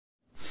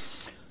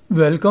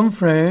Welcome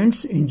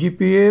friends in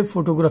Gpa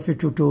Photography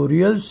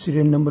Tutorial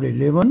serial number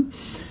 11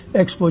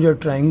 Exposure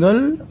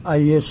Triangle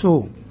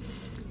ISO.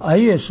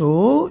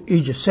 ISO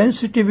is a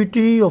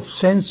sensitivity of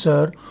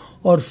sensor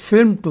or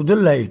film to the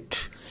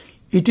light.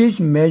 It is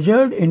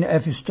measured in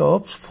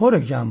f-stops. For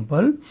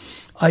example,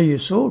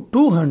 ISO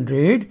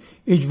 200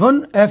 is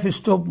one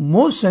f-stop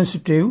more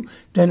sensitive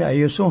than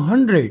ISO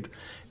 100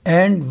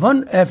 and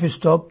one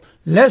f-stop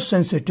less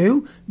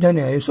sensitive than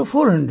ISO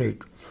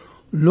 400.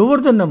 Lower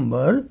the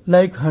number,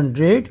 like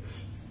 100,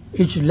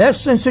 is less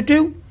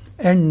sensitive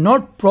and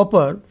not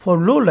proper for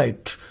low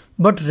light,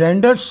 but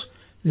renders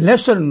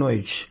lesser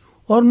noise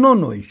or no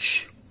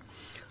noise.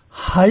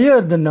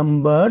 Higher the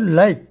number,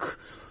 like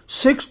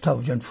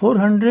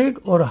 6400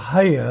 or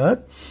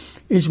higher,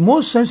 is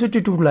more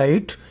sensitive to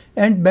light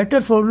and better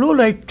for low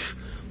light,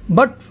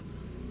 but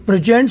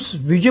presents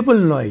visible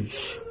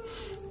noise.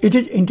 It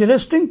is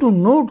interesting to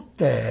note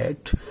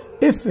that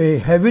if a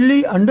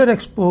heavily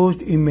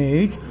underexposed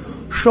image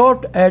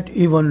shot at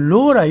even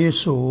lower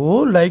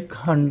ISO like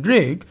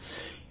 100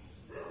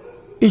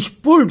 is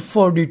pulled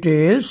for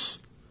details,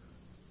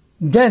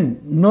 then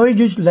noise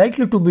is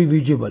likely to be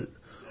visible,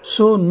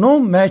 so no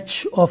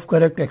match of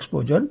correct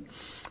exposure.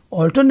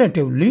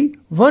 Alternatively,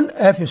 one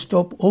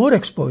f-stop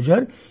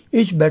overexposure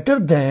is better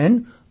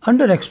than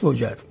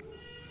underexposure.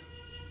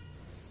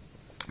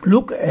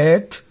 Look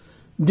at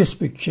this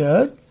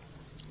picture,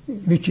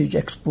 which is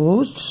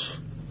exposed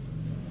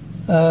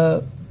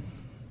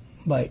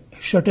by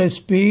shutter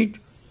speed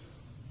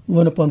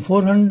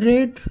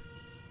 1/400,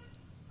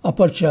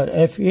 aperture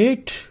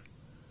f8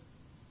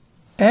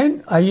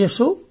 and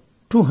ISO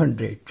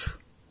 200.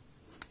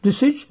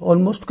 This is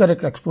almost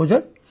correct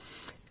exposure,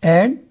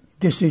 and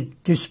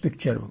this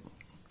picture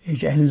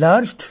is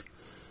enlarged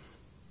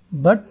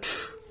but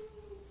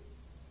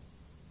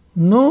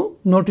no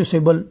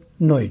noticeable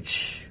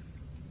noise.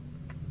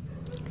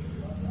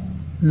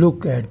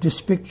 Look at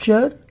this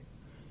picture.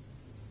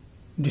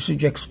 This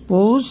is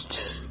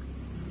exposed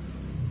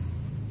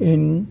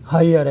in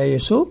higher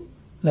ISO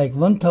like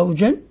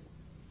 1000,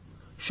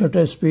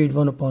 shutter speed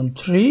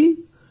 1/3,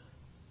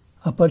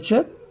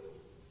 aperture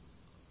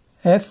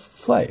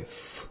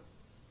f5,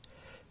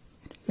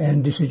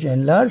 and this is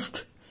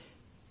enlarged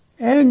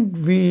and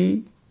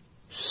we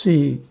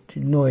see the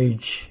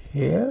noise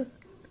here.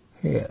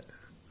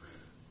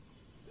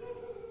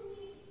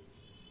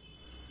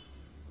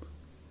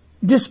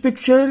 This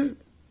picture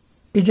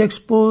is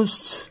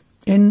exposed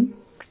in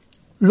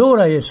lower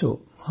ISO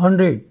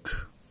 100,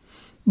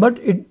 but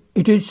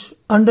it is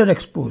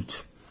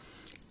underexposed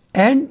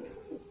and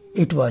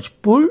it was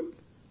pulled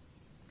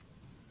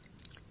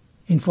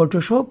in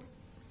Photoshop,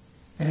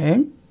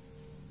 and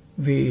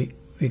we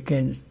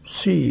can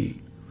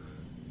see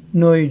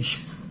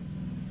noise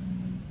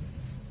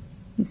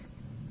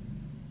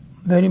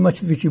very much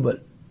visible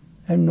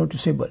and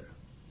noticeable.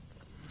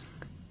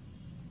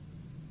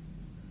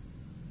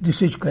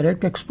 This is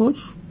correct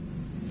exposure,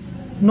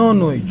 no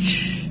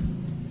noise.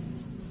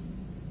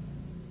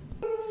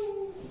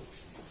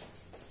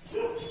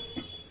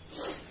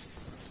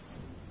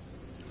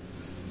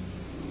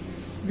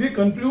 We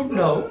conclude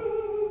now,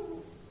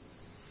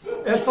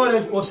 as far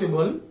as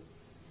possible,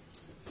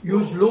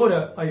 use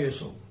lower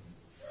ISO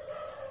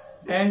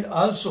and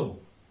also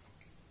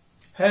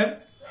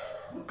have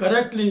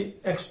correctly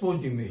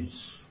exposed image.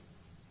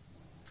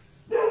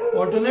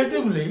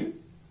 Alternatively,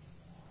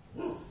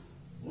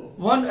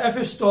 one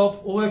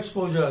f-stop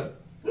overexposure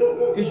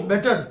is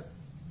better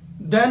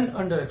than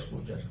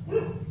underexposure.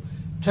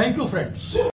 Thank you, friends.